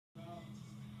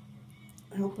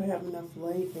I hope I have enough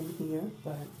light in here,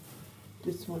 but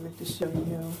just wanted to show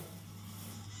you.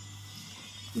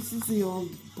 This is the old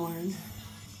barn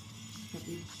that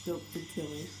we built for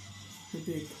Tilly. The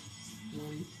big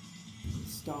one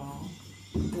stall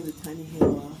with a tiny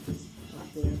hayloft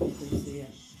up there, if you can see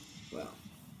it. Well,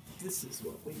 this is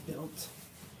what we built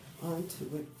onto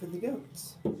it for the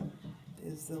goats.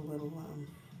 There's the little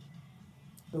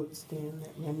goat stand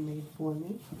that Ren made for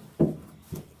me. And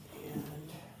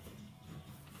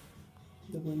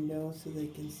the window so they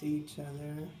can see each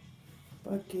other.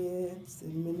 Buckets, the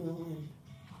mineral and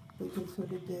baking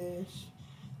soda dish.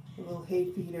 A little hay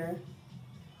feeder.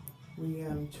 We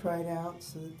tried out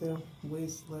so that they'll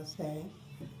waste less hay.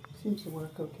 Seems to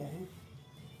work okay.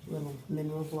 Little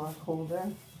mineral block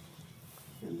holder.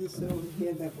 And this over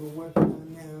here that we're working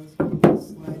on now is going to be a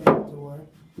slide-out door,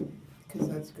 because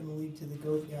that's going to lead to the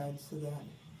goat yard, so that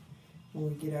when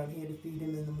we get out here to feed them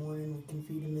in the morning, we can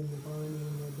feed them in the barn, and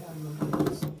when they're done, we can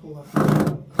just pull up the door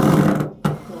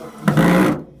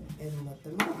and let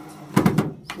them out.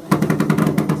 So,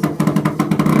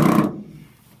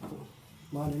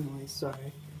 a lot of noise,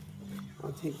 sorry.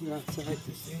 I'll take you outside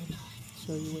to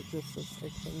show you what this looks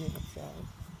like from the outside.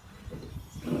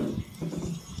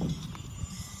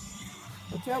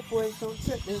 Watch out, boys, don't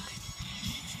trip me.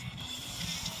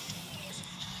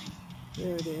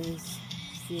 There it is.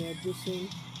 It's the addition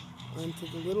onto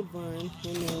the little barn,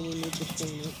 and now we need to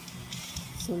clean it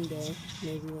someday,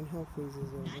 maybe when hell freezes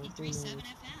over, who knows.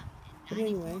 But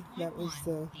anyway, that was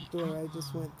the door I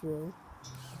just went through.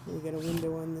 We got a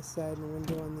window on this side and a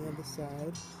window on the other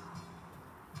side.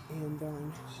 And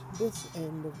on this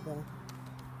end of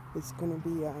it's going to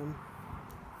be a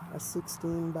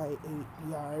 16 by 8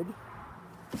 yard.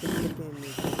 The chicken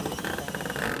is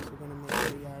we're going to make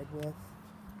the yard with.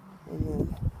 And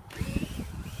then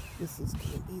this is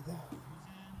going to be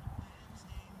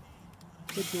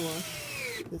the door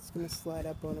that's going to slide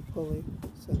up on a pulley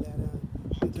so that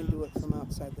we can do it from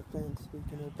outside the fence. We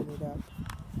can open it up.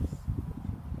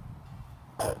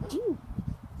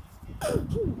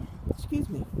 Excuse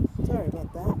me. Sorry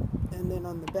about that. And then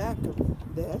on the back of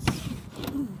this,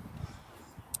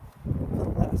 for the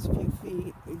last few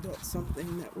feet, we got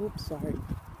something that, oops, sorry.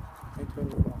 I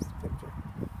totally lost the picture.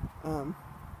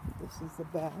 This is the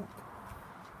back.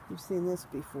 You've seen this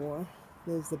before.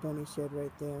 There's the bunny shed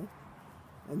right there.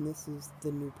 And this is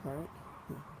the new part.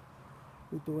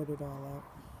 We bored it all out.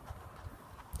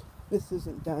 This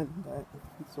isn't done, but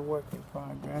it's a work in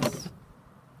progress.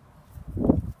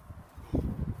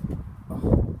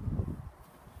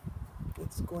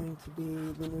 It's going to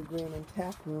be the new grain and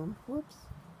tack room. Whoops.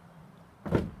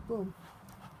 Boom.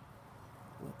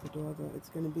 Let the door go. It's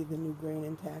going to be the new grain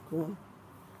and tack room.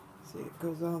 See, it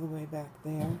goes all the way back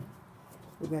there.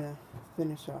 We're going to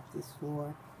finish off this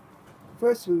floor.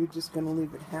 First, we were just going to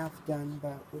leave it half done,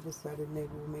 but we decided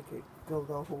maybe we'll make it go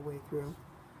the whole way through.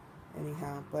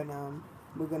 Anyhow, but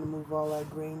we're going to move all our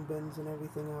grain bins and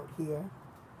everything out here.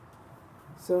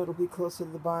 So it'll be closer to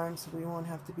the barn, so we won't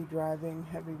have to be driving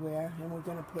everywhere. And we're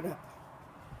going to put up,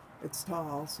 it's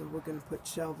tall, so we're going to put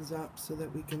shelves up so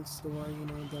that we can store, you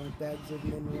know, the bags of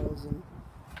minerals and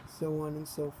so on and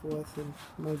so forth. And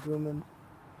my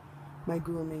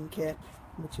grooming kit,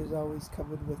 which is always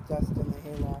covered with dust in the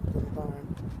hayloft in the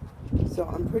barn. So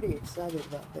I'm pretty excited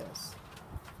about this.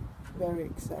 Very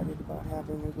excited about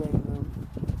having a grain room.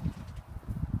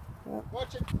 Well,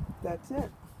 watch it. That's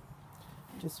it.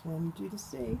 Just wanted you to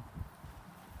see.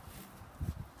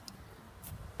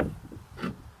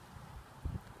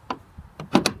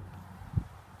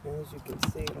 And as you can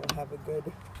see, it'll have a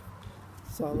good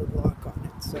solid lock on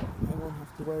it, so I won't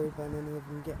have to worry about any of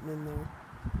them getting in there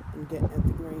and getting at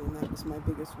the grain. That was my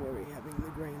biggest worry, having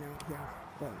the grain out here,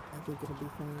 but I think it'll be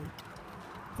fine.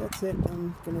 That's it.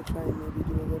 I'm going to try and maybe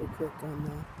do a little trick on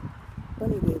the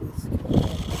bunny babies.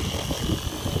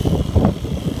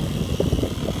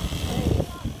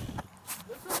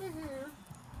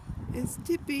 It's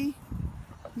Tippy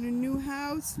in her new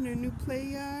house, in her new play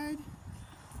yard.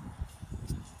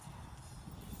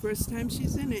 First time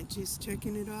she's in it, she's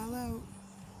checking it all out.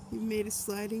 We made a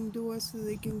sliding door so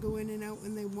they can go in and out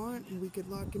when they want, and we could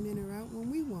lock them in or out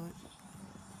when we want.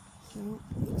 So,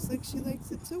 looks like she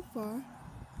likes it so far.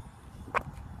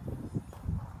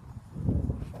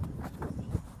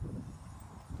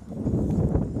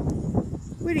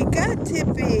 What do you got,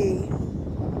 Tippy?